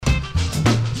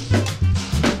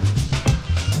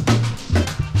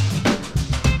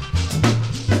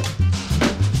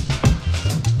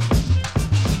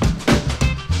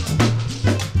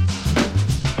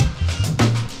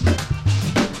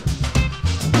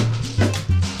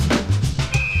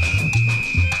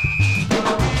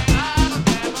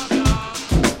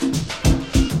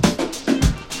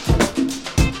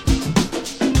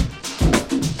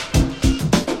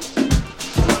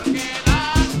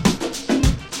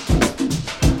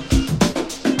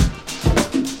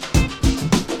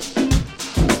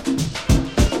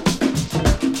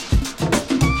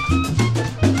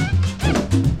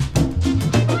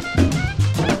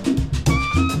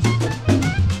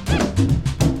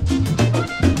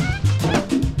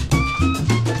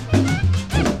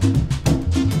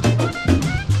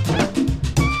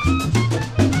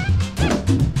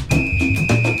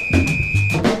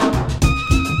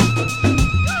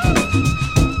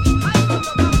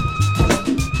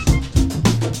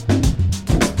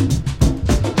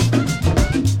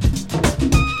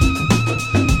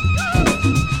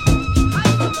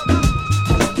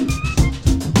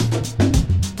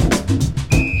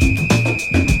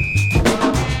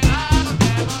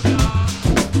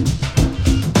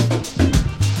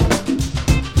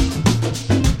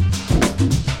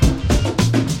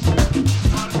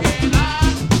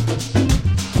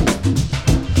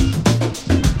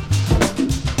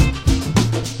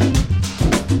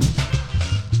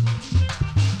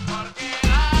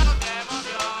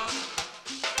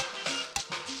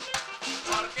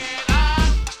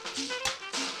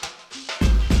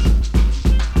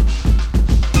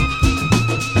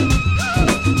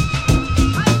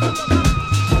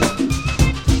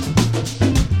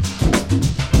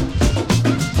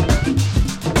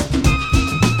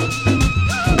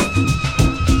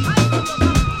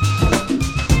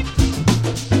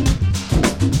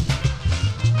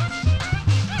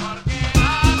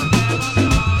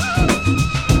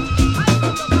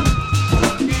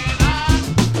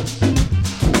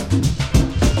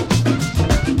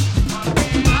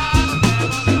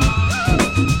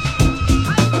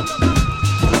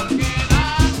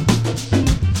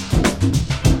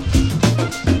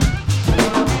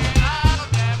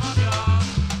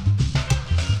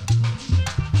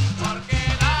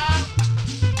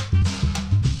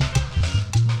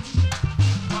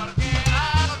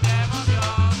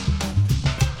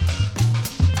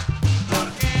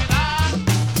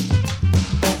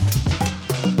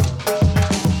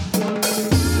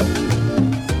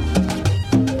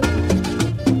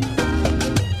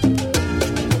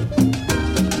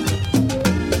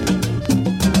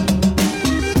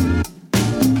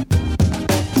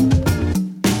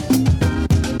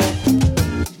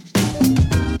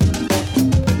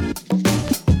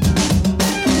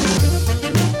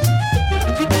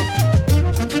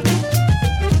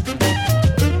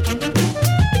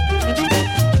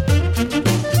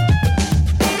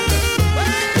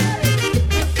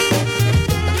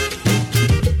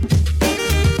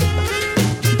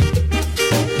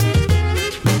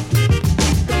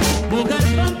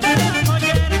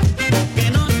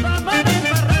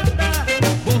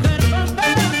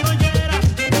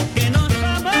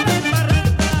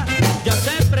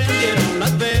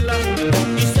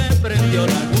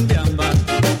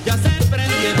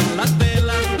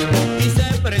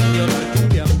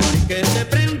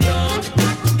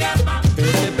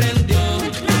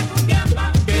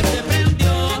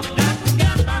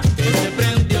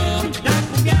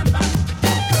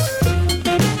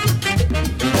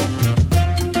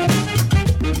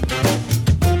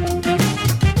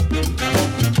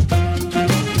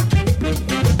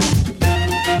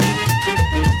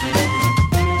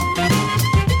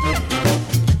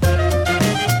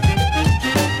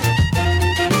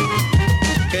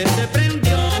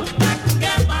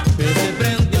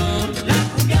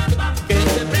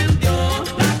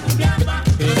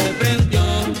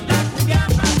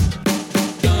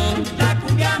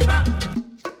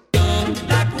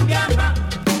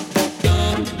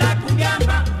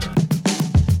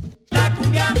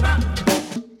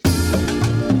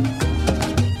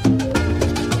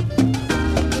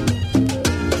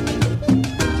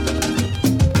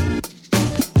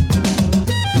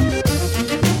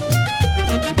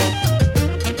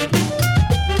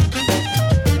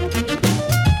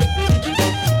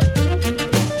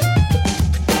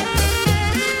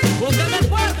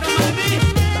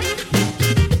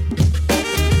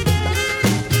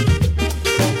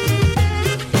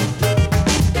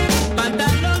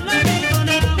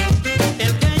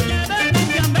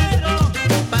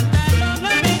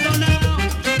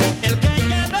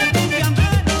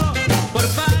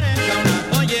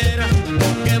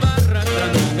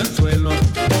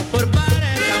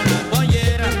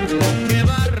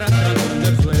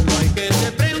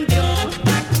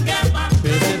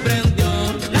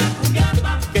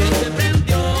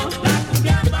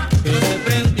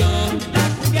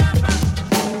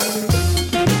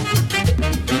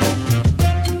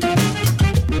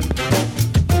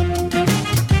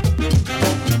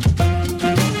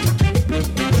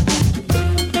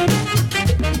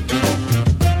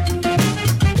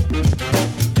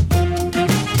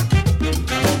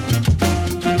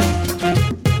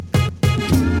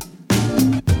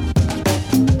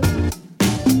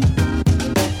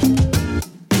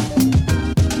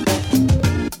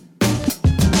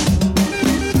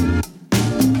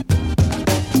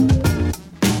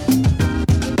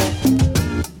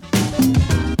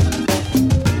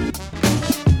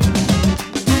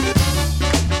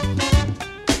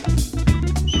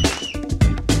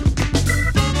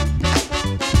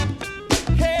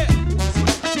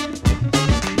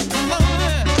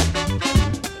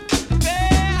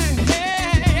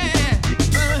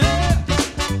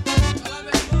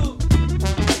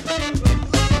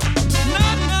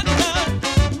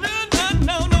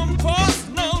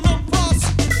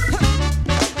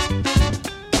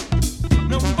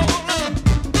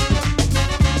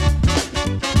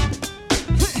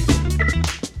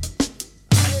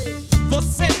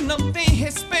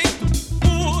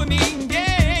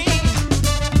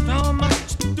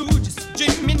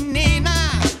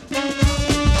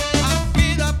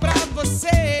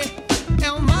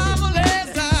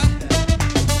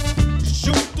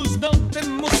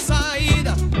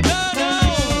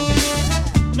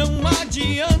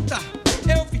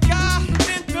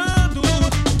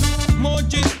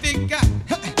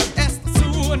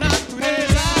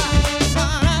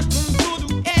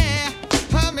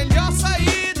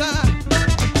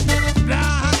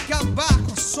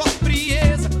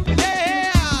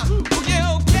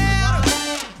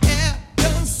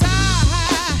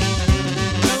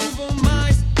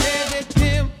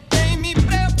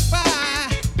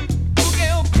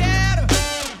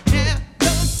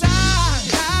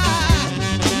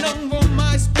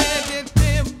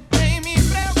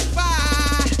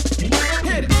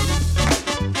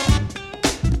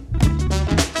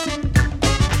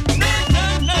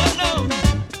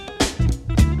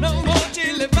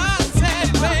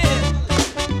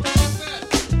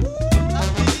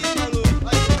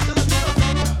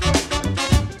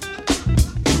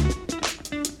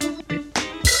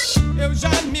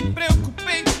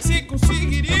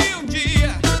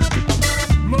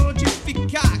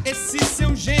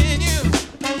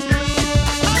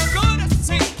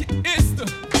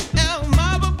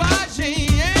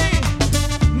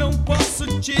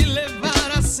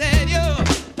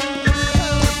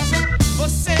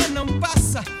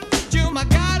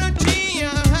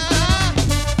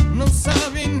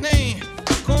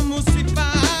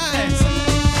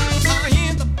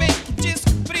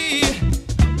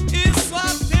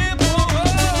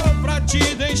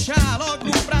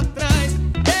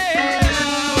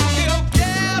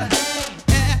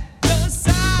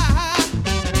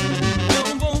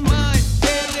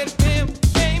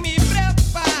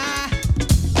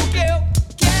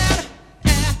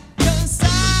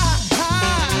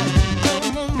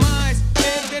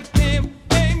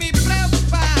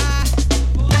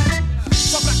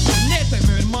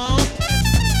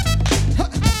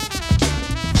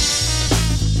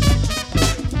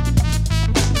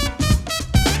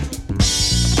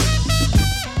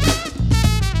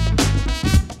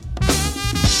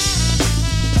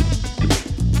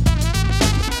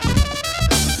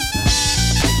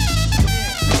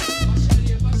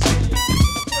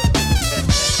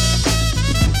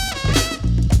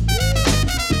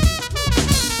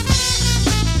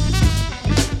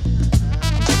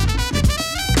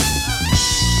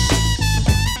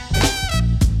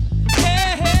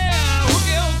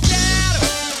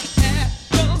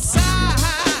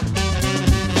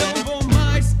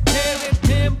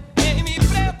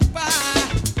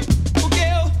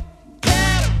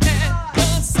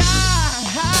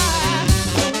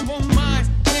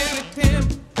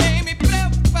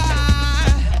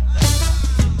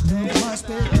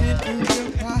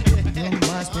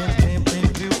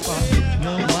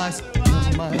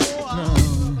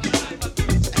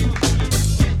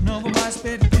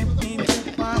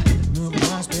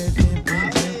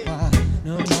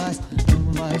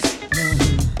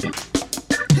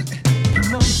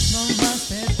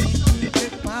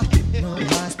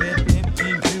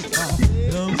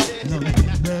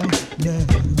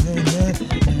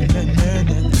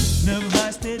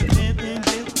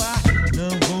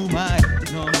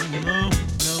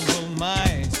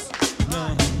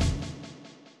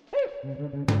I blame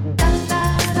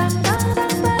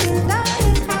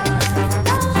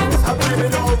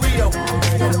it on Rio.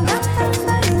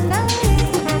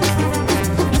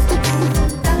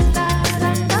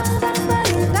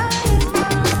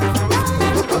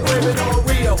 I blame it on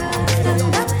Rio.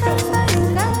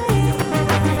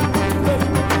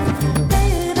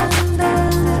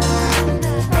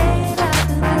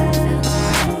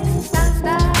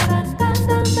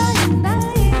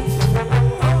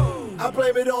 I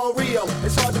blame it on Rio.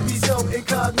 It's hard to be so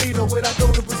incognito when I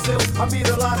go to Brazil. I meet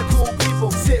a lot of cool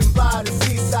people sitting by the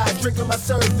seaside, drinking my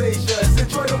cervezas.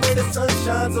 Enjoy the way the sun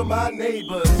shines on my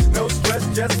neighbors. No stress,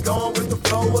 just going with the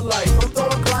flow of life. I'm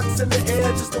throwing clocks in the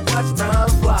air just to watch time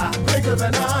fly. Blink of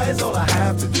an eye is all I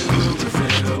have to do.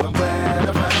 Brazil, I'm glad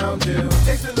I found you.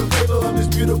 Tasting the flavor of this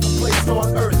beautiful place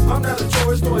on earth. I'm not a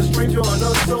tourist or a stranger on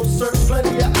earth, so search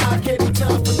plenty of eye candy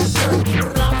time for dessert.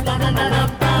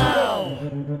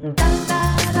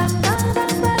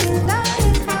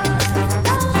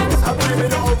 I blame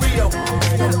it on Rio.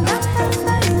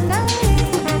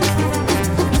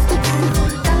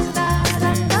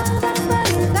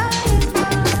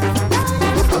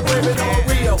 I blame it on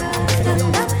Rio.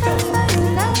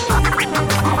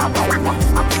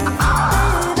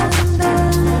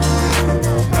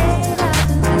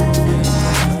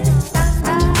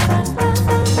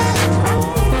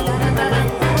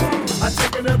 I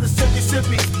take another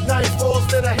sippy. Night falls,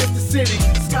 then I hit the city.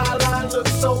 Skyline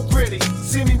looks so pretty.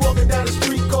 See me walking down the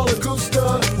street called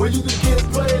Augusta, where you can get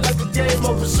played like a game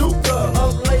of bazooka.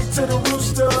 Up late to the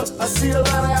rooster. I see a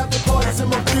lot of after parties in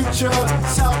my future.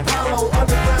 Sao Paulo,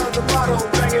 underground, the bottle.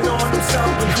 Banging on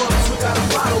themselves with drums. We got a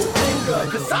bottle. Inga,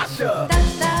 Kasasha.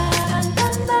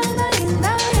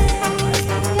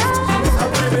 I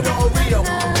blame it on Rio.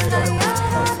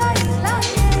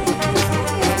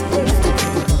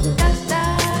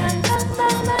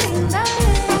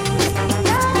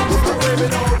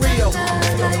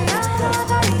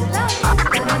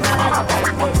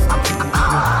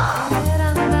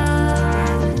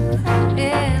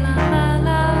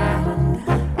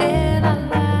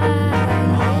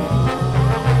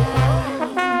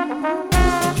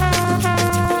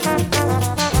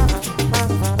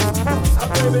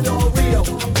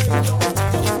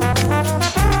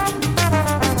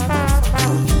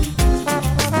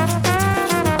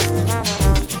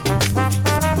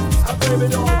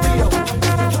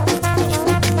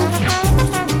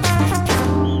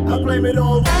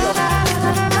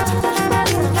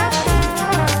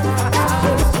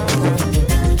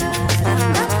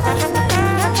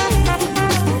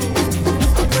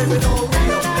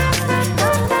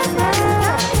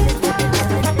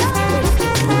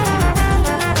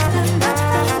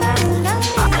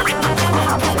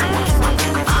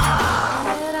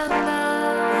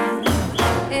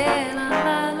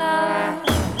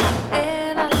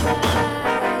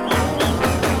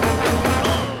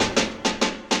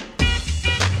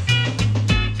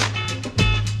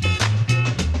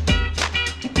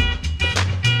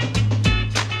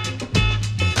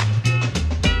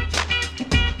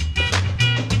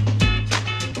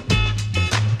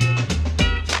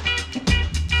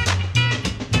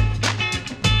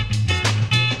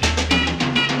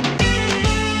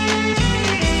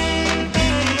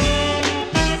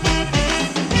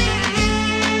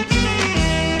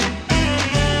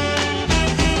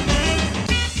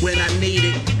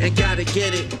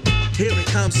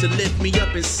 To lift me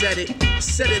up and set it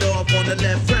off on the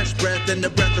left, fresh breath and the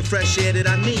breath of fresh air that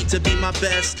I need to be my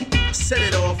best. Set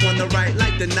it off on the right,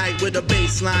 like the night with a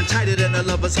bass line tighter than a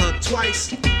lover's hug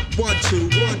twice. 1, 2,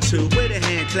 1, 2, where the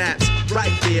hand claps,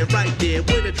 right there,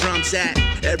 where the drums at.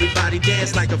 Everybody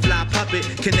dance like a fly puppet,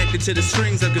 connected to the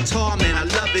strings of guitar, man, I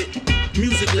love it.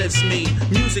 Music lifts me,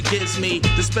 music gives me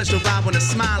the special vibe when a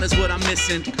smile is what I'm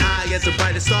missing. High as the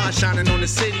brightest star shining on the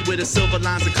city where the silver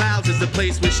lines of clouds is the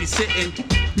place where she's sitting.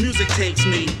 Music takes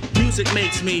me, music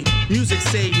makes me, music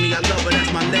saved me, I love her,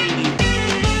 that's my lady.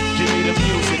 Give me the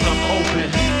music, I'm open.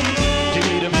 Give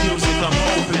me the music, I'm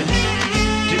open.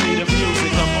 Give me the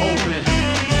music, I'm open.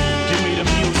 Give me the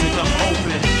music, I'm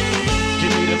open.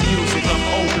 Give me the music,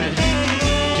 I'm open.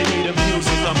 Give me the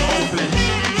music, I'm open.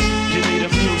 Give me the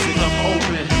music, I'm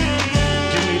open.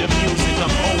 Give me the music,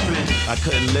 I'm open. I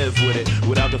couldn't live with it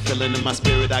without the feeling in my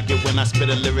spirit I get when I spit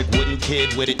a lyric. Wouldn't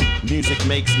kid with it. Music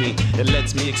makes me, it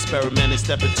lets me experiment and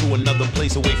step into another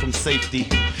place away from safety.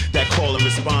 That call and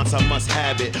response, I must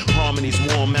have it. Harmonies,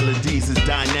 warm melodies is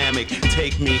dynamic.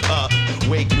 Take me up,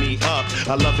 wake me up.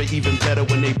 I love it even better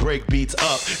when they break beats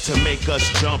up to make us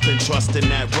jump and trust in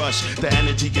that rush. The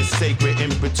energy is sacred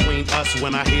in between us.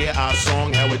 When I hear our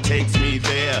song, how it takes me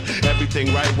there.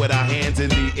 Everything right with our hands in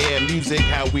the air. Music,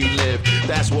 how we live.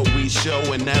 That's what we show,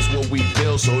 and that's what we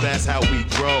build, so that's how we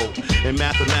grow. In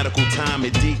mathematical time,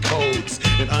 it decodes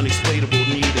an unexplainable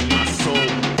need in my soul.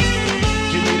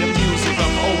 Give me the music,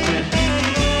 I'm open.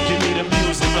 Give me the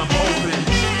music, I'm open.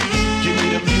 Give me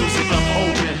the music, I'm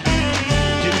open.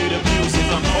 Give me the music,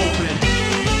 I'm open.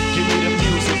 Give me the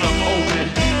music, I'm open.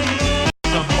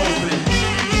 I'm open.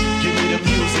 Give me the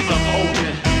music, I'm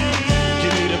open.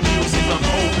 Give me the music, I'm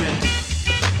open.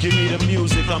 Give me the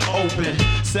music, I'm open.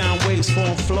 Sound waves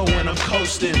form flow and I'm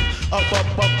coasting. Up, up,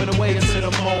 up and away into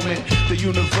the moment. The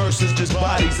universe is just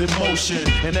bodies in motion,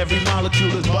 and every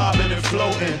molecule is bobbing and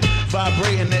floating,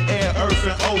 vibrating the air, earth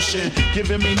and ocean,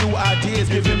 giving me new ideas,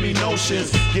 giving me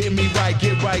notions, getting me right,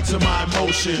 get right to my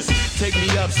emotions. Take me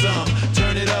up some,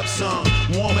 turn it up some,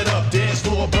 warm it up, dance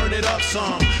floor, burn it up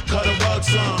some, cut a rug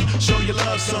some, show you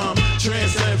love some,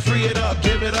 transcend, free it up,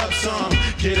 give it up some,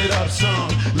 get it up some,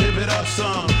 live it up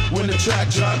some. When the track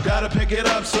drop, gotta pick it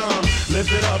up some,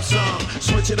 lift it up some,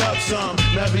 switch it up some,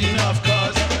 never enough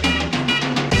cause.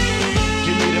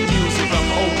 Give me the music,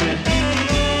 I'm open.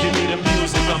 Give me the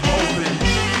music, I'm open.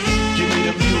 Give me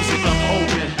the music, I'm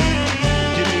open.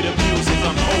 Give me the music,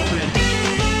 I'm open.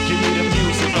 Give me the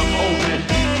music, I'm open.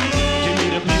 Give me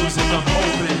the music, I'm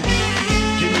open.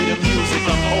 Give me the music,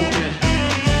 I'm open.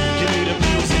 Give me the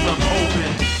music, I'm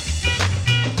open.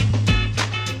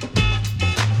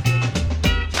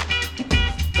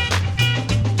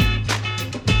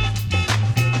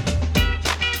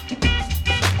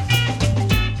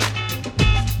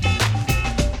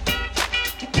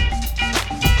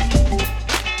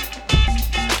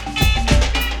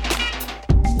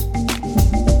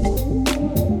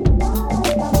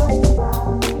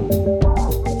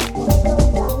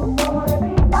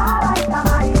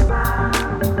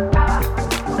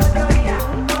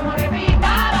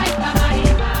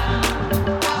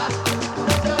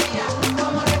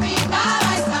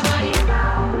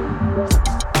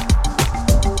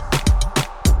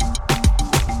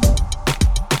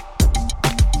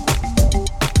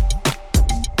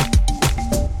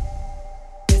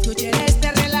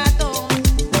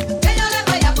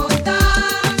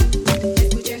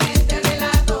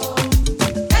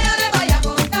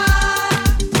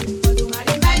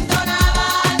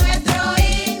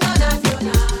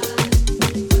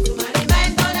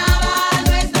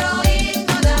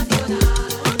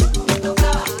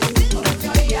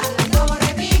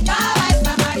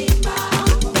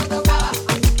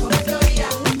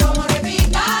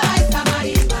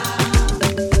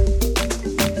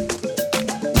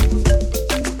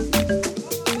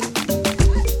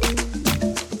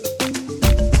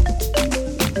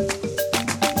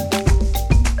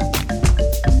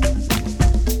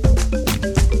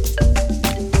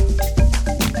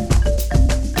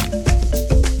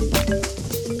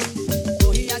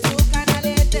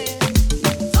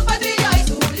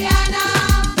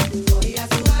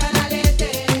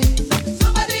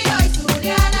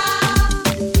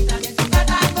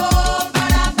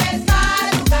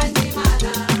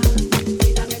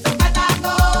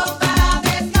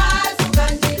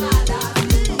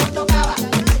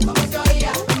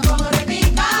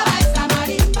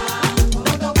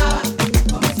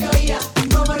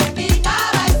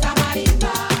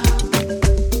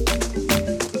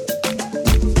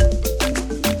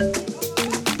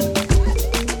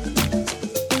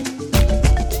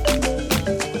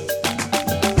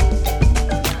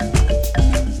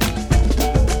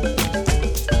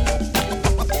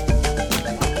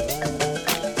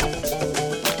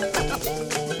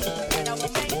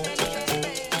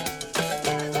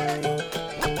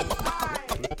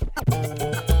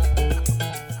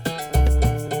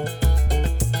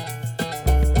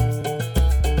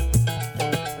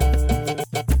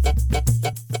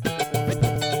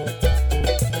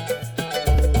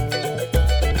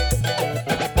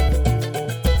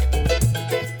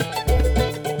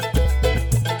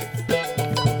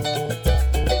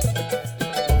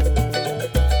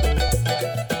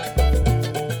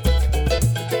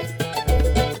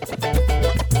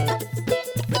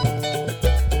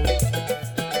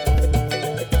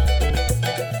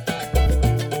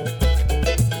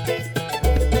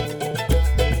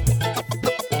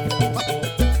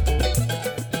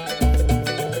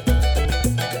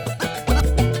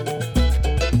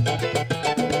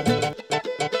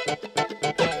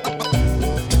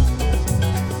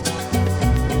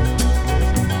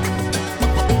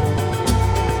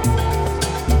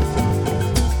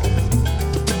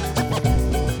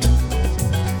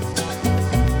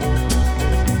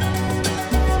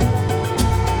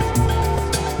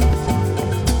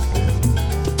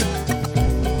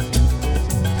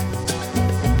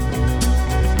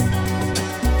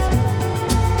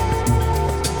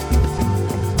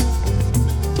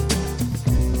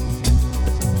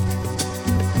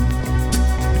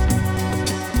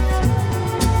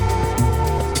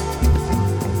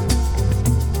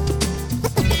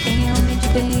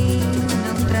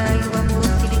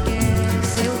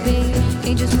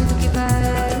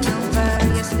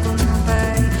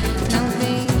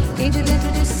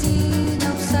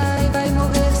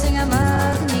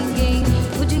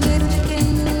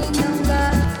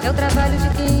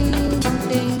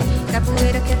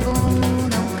 capoeira que é bom,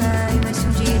 não cai, mas se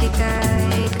um dia ele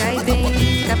cai, cai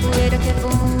bem. Capoeira que é bom,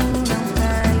 não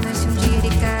cai, mas se um dia ele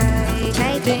cai,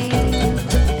 cai bem.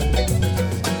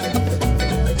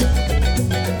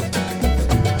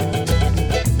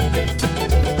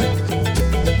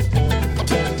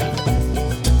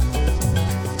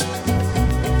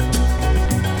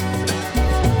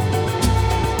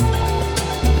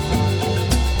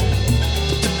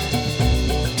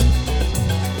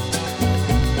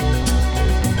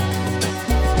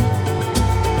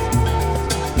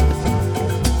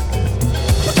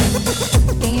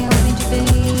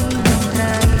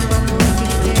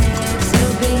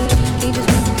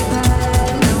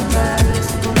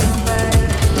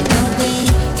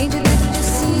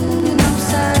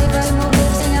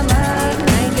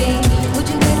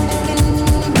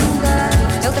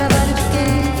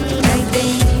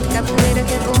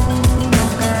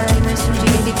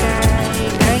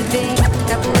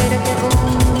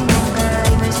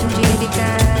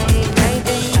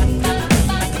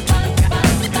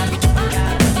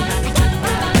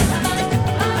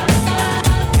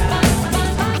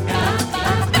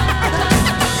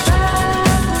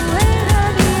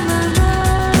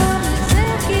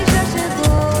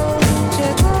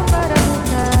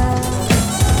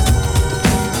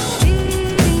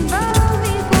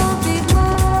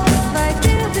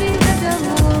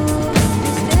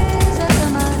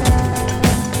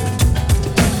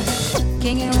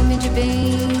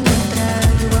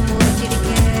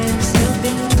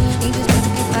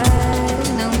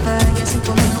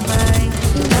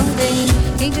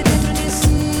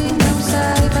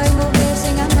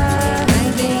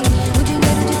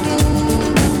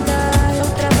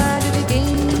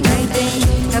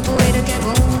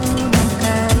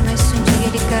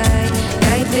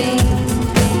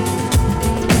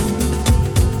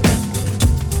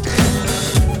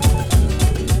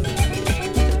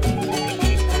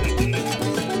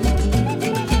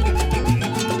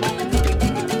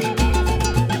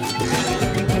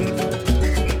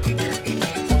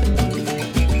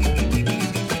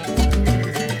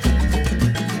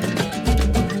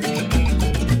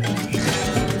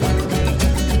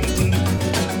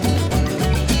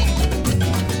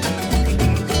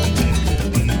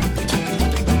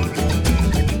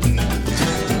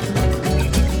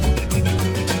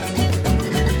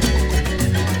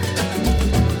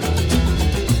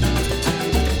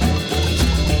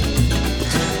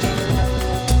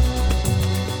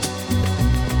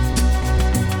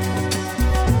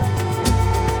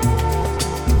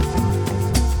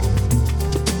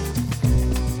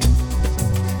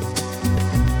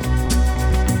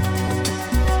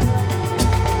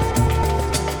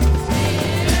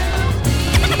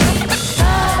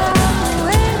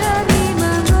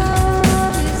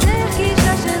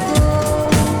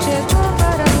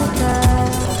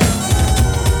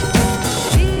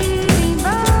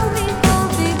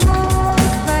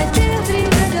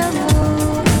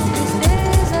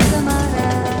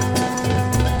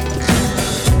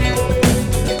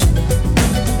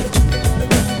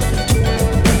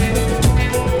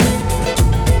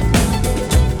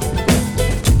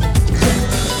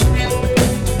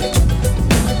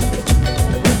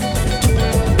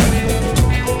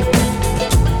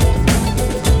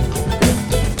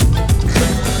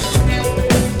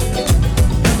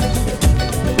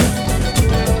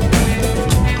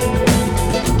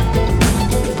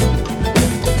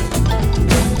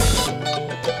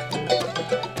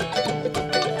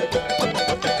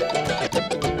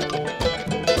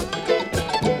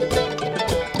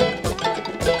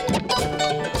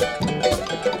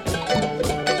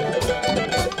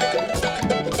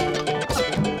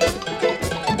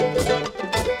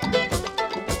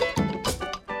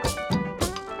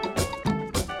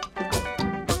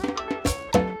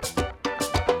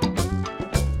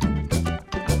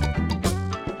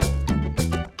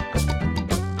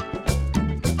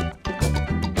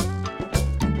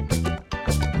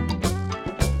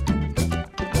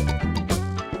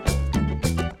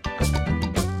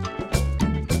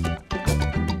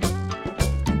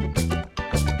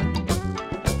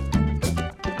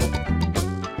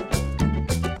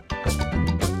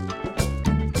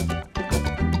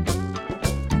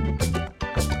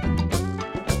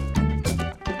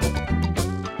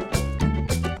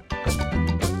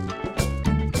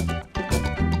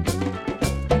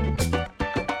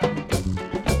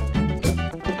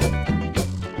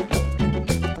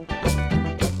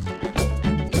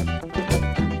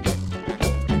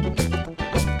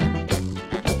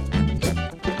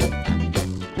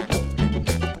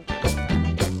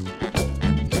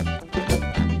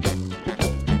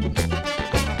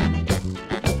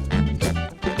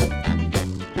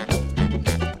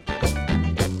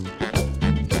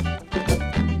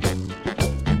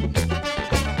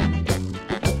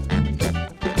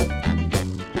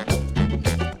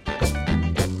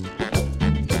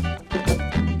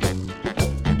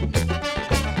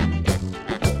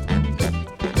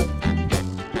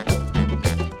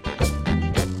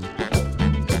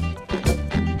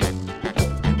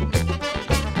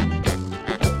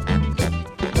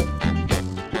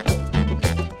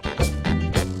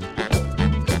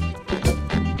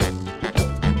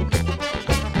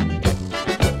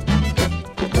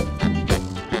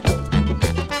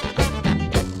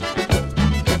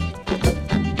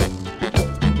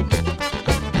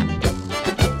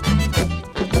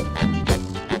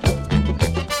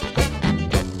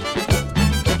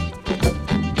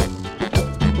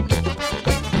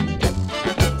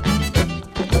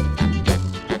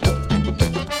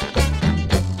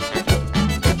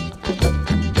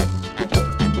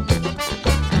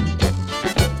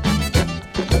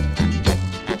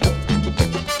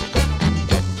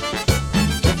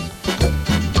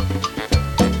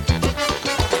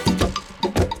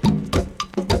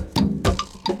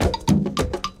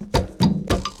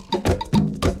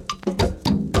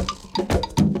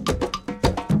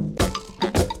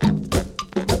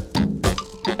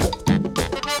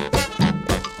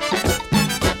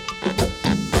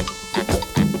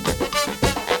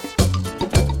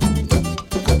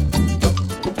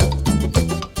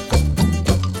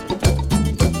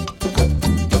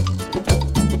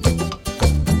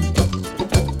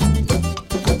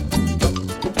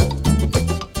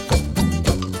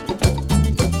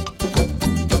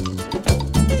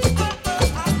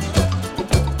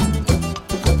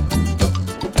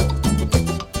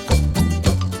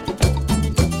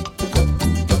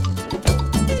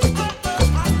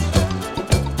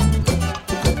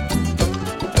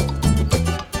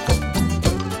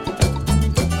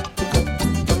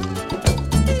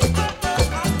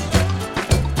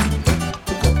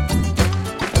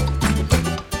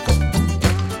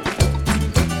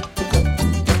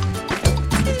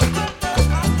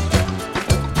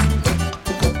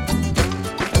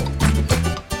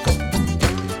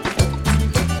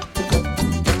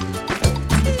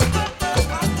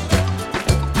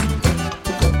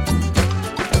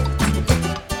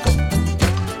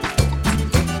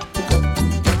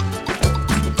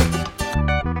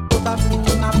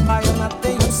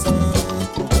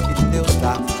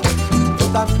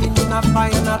 Toda menina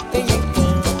baiana tem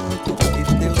encanto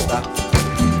que Deus dá.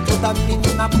 Toda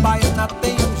menina baiana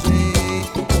tem um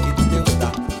jeito que Deus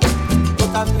dá.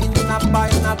 Toda menina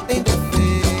baiana tem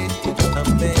defeito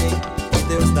também que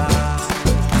Deus dá.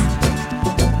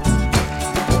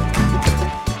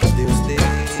 Deus deu,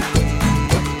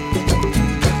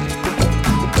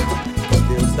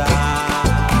 Deus dá.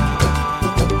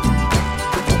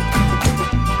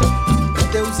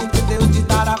 Deus entendeu de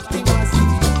dar a primazia.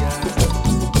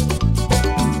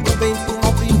 O vento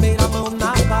na primeira mão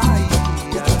na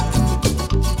Bahia.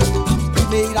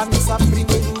 Primeira missa,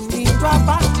 primeiro lindo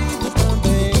abatido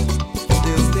também.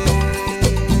 Deus deu.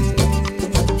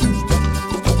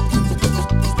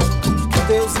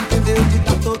 Deus entendeu de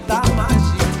dar toda a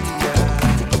magia.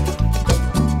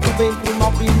 O vento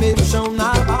no primeiro chão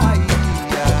na Bahia.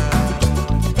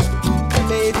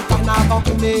 Primeiro carnaval,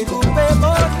 primeiro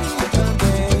pelourinho.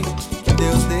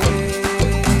 Deus deu.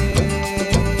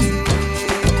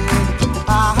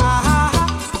 Ah, ah, ah.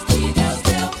 Que Deus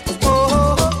deu.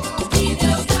 Oh, oh. Que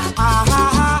Deus dá. Ah,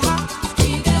 ah, ah.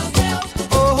 Que Deus deu.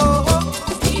 Oh, oh, oh.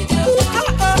 Que Deus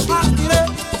dá.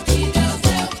 Que Deus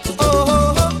deu. Oh,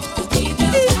 oh, oh. Que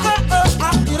Deus dá.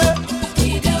 Que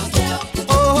Deus deu.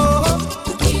 Oh, oh, oh.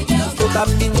 Que Deus dá. Toda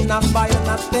menina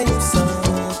baiana tem um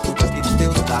santo que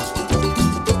Deus dá.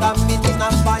 Toda menina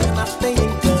baiana tem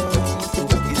encanto.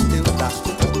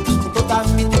 Toda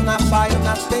menina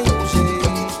baiana tem um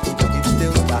jeito que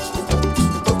Deus dá.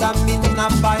 Toda menina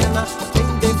baiana tem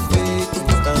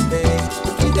defeitos também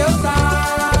que Deus dá.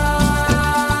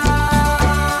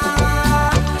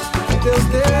 Que Deus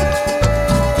deu,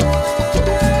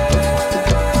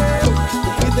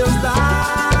 que Deus dá.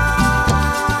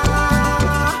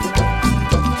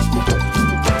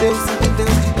 Deus entendeu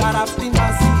de dar a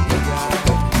primazia.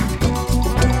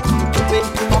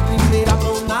 Feito uma primeira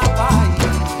mão na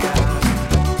Bahia.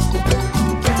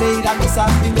 Primeira missa,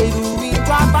 primeiro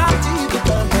índio abatido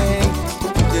também.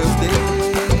 Deus deu.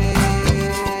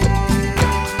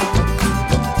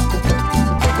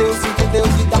 Deus entendeu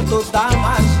de dar toda a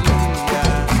magia.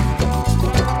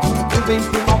 Vem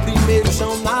pro mal, primeiro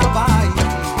chão na Bahia.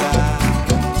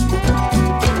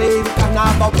 Primeiro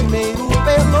carnaval, primeiro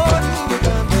pelourinho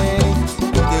também.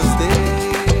 Deus deu.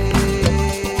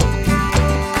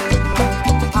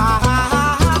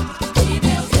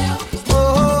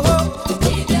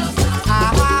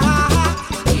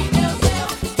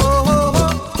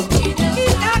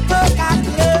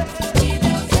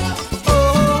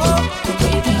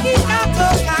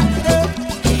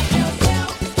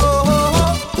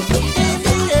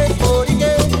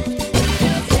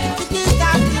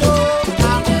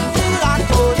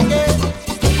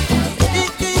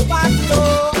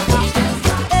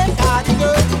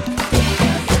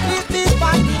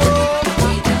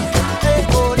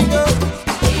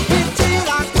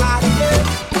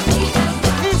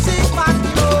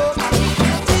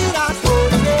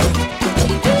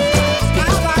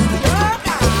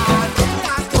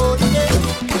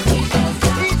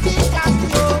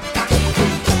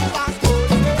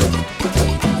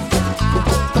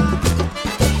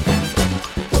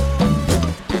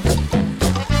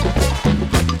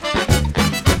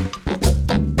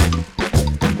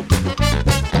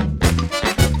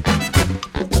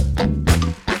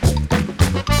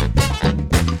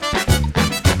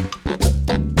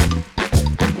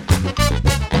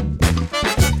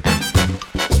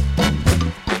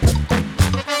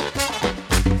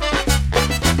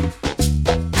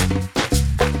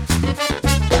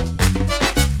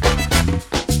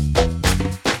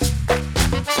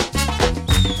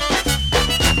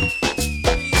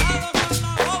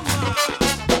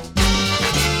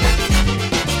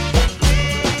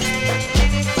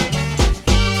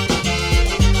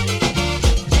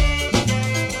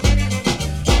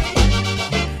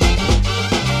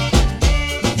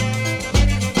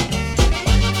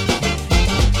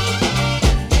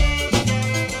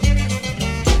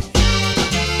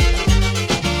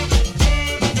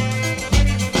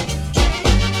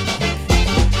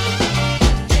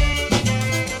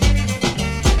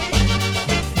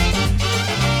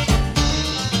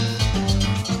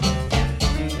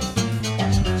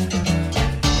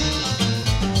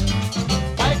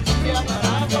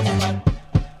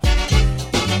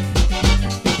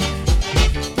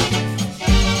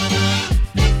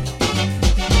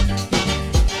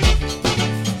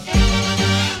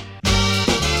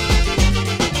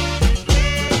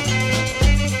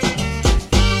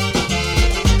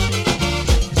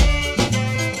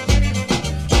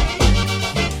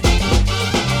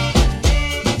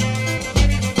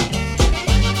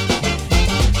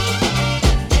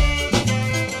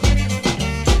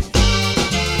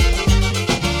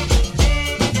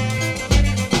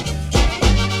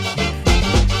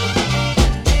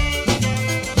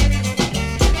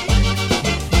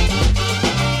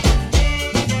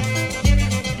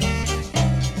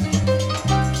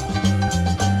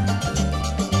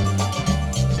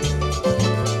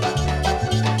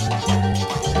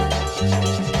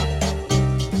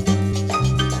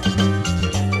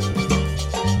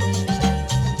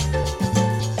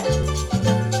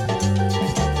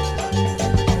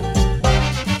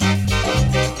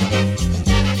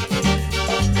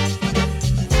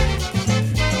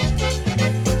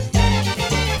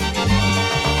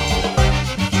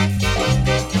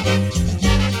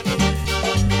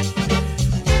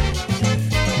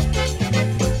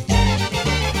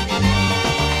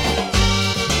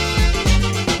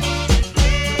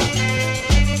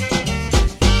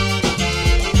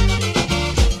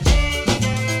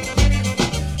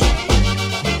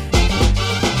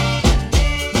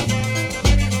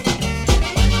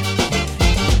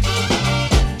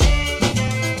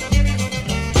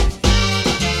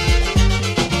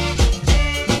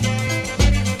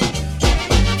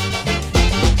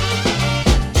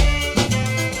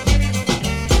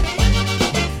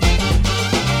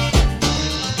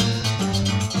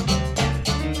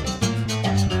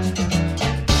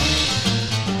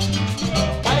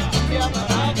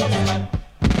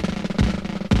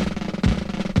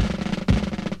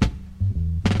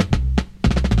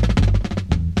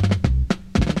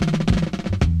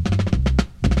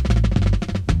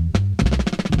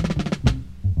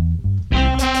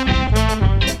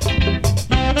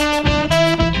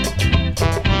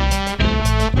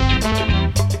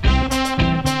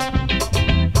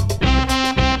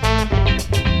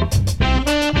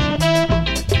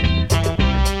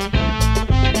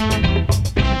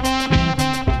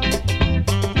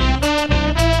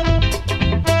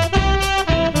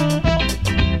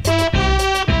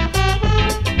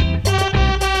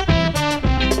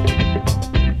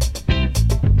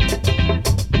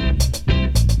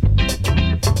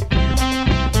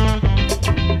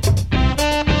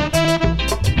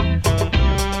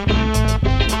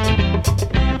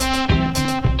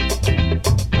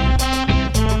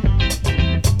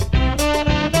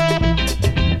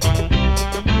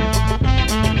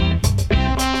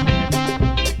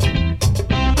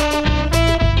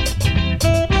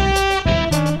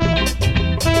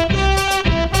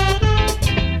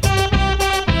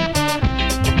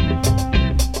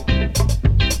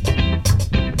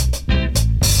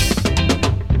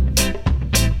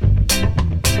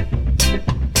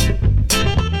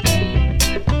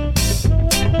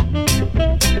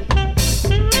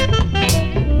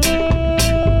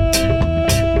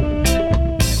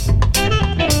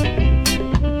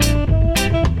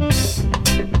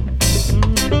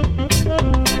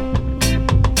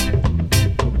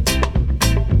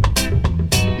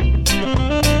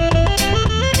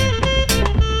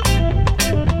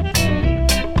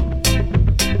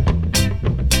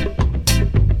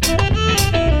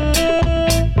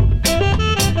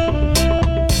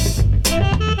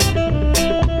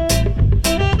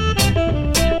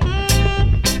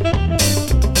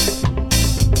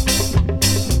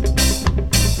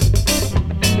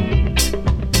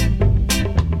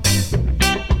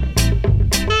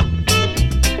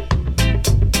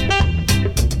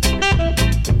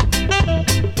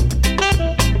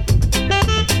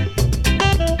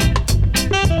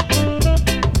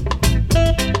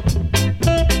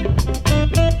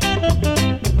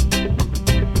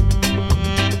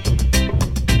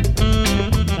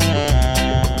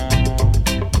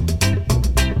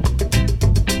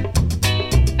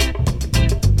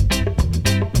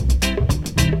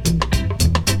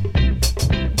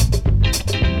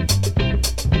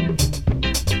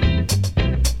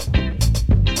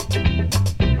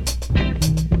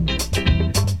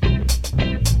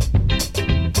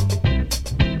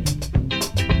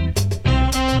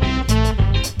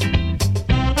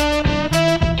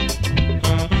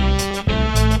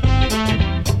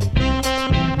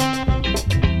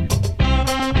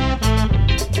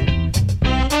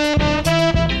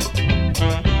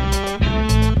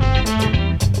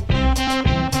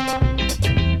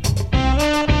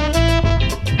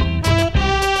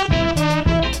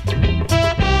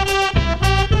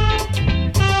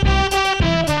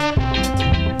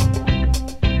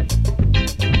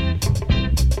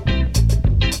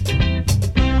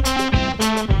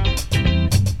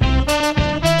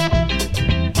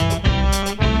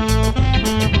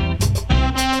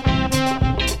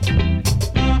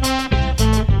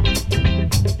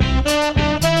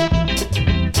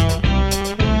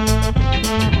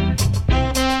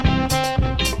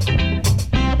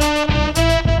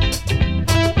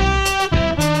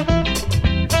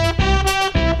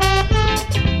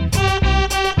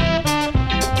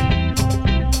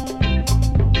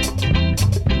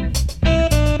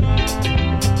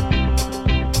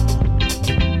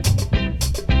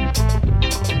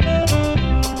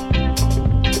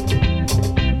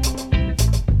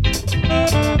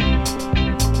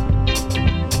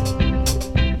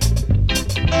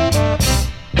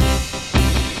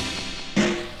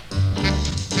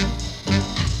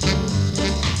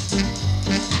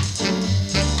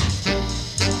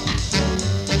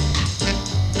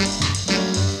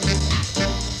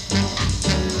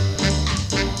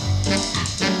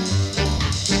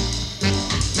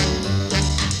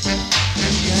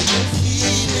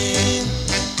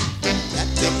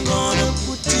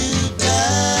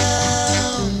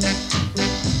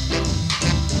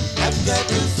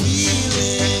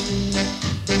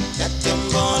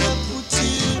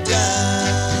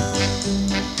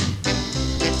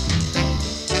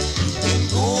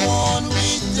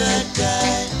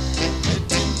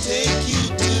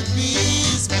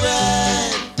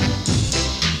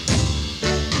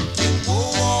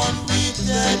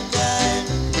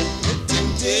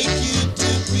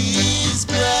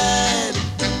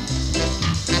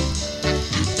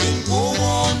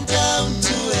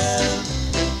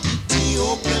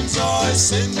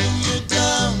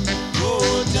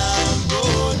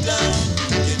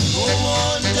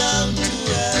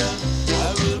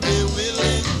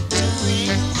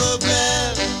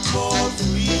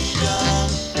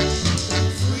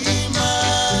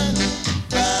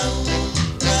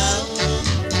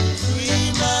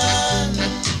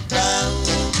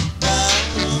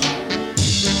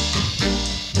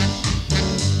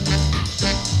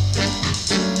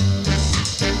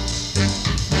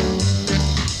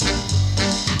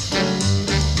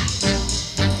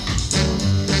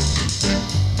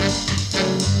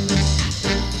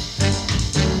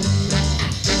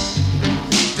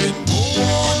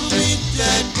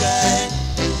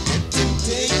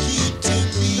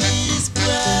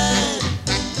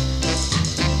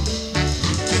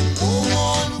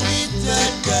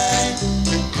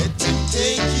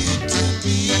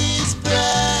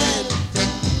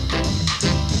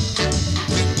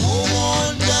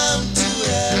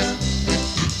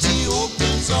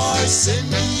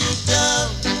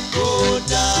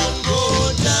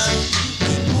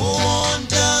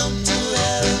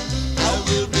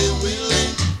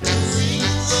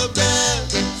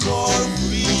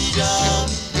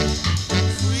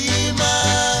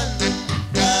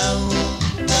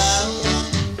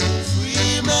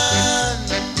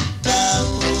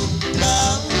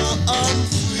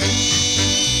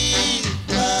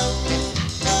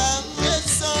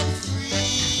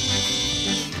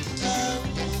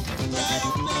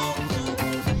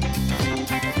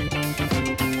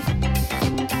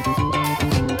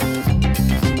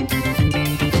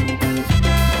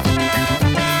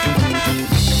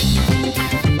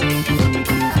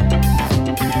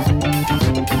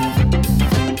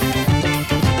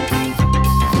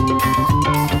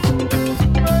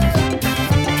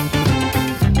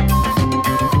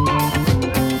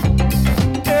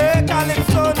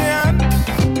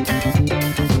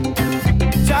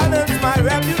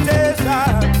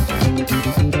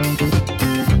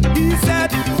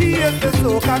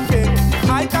 soca king.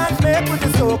 I can't make with the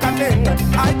soca king.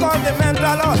 I call the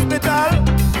mental hospital.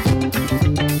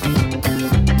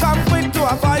 Come quick to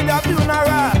avoid a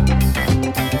funeral.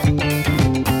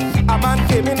 A man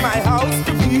came in my house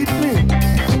to beat me.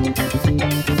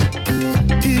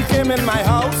 He came in my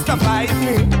house to fight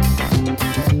me.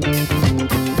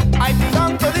 I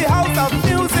belong to the house of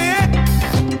music.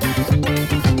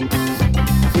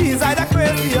 He's either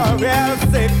crazy or real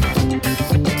sick.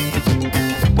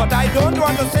 But I don't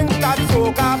want to sing that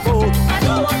soca boat. I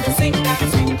don't want to sing that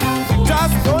soca boat.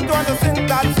 Just don't want to sing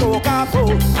that soca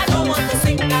boat. I don't want to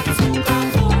sing that soca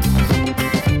boat.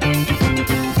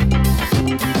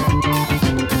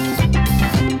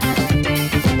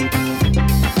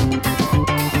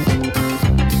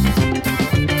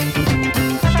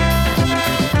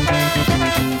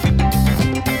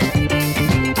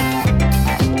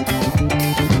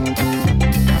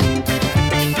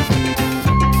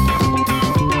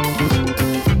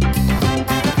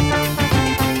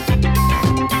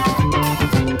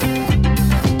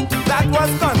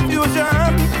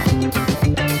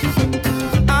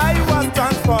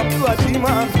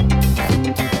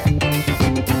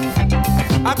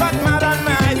 I got mad and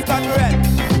my eyes got red.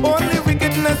 Only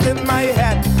wickedness in my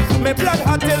head. My blood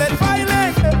hot till it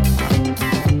violent.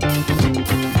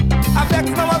 I vex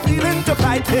now I'm feeling to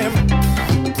fight him.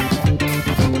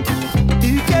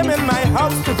 He came in my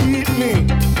house to beat me.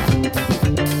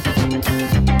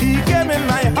 He came in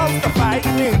my house to fight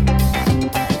me.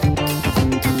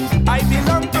 I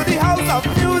belong to the house of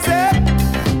music.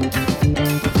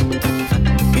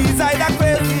 He's either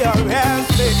crazy or real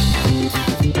sick.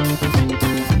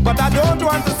 But I don't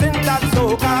want to sing that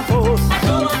soca boat. I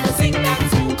don't want to sing that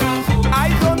soca boat. I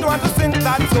don't want to sing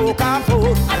that soca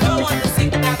boat. I don't want to sing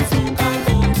that soca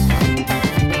boat.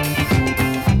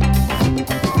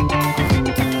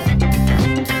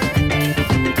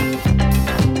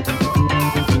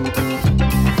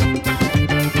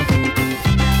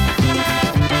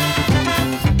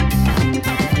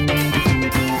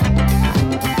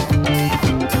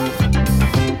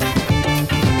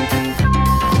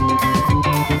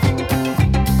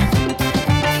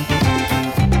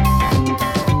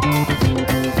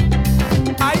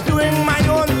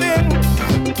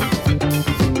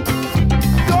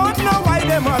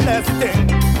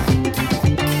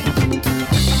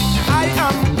 I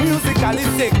am musically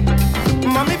sick.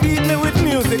 Mommy beat me with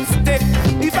music stick.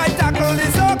 If I tackle the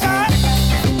soca,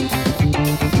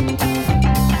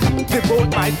 the boat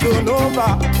might turn over.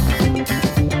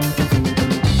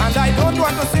 And I don't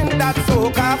want to sing that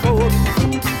soca boat.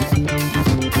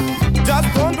 Just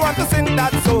don't want to sing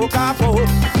that soca boat.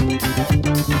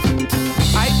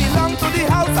 I belong to the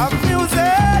house of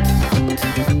music.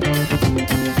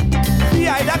 Be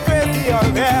either crazy or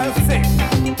real sick.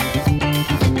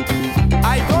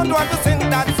 I don't want to sing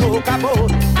that soca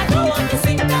boat. I don't want to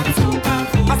sing that soca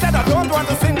boat. I said I don't want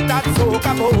to sing that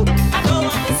soca boat. I don't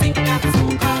want to sing that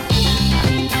soca boat.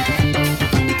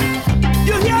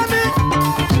 You hear me?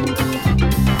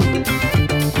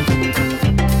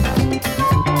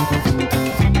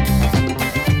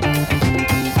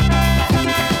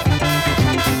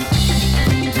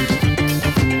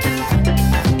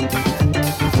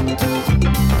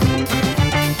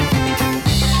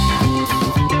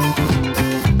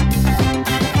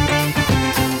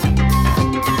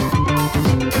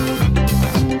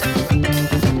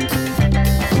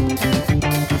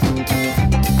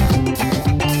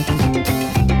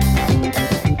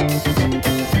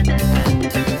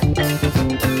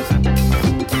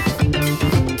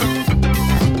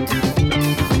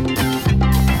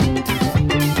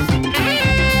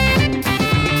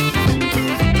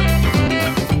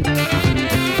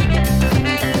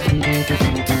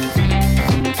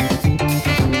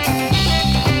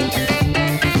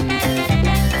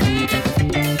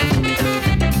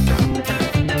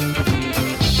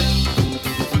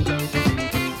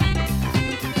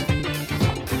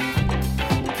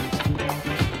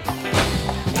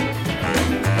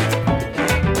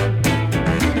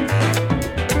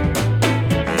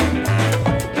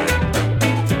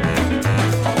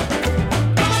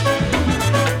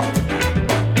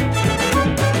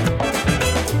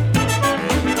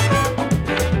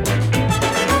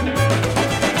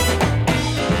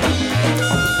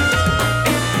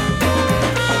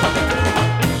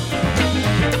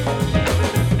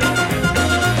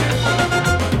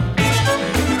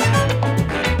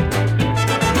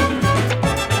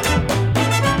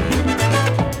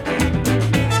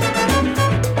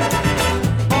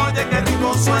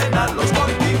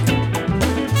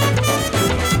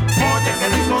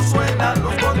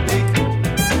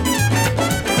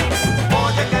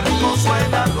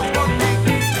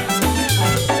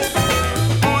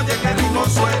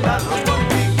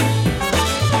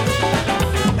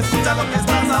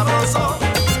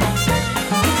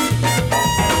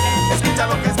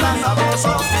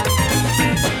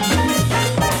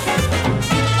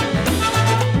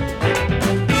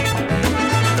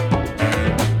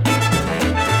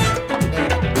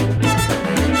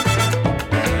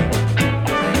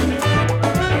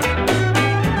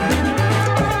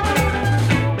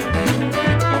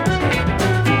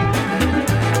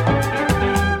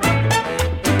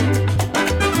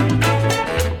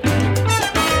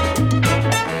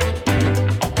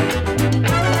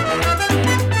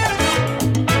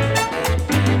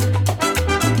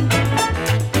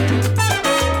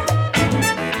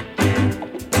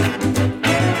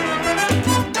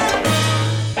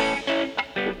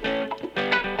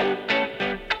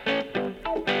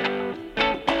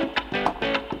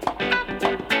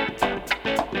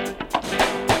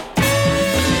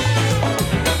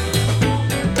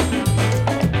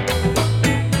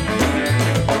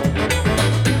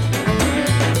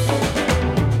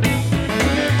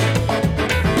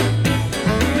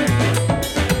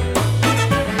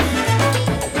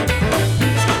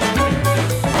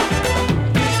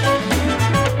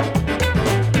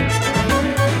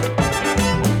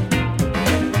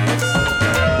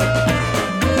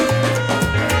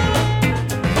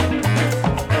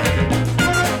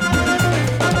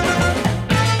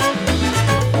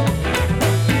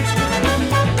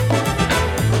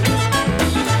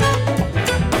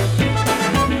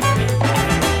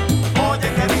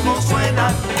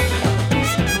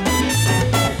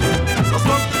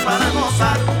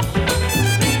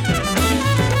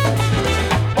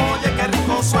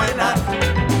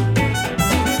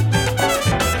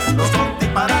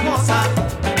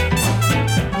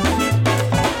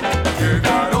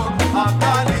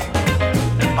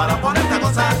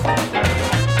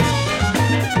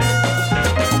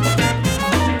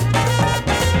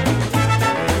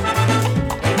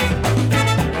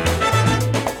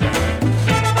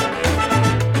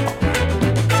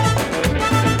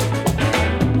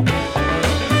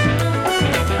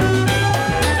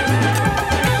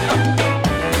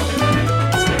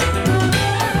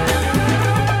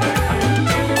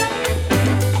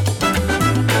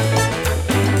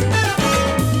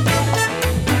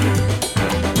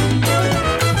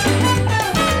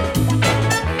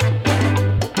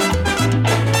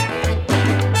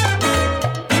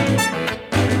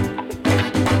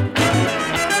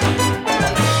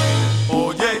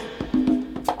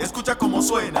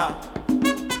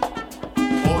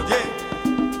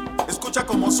 escucha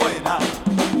cómo suena.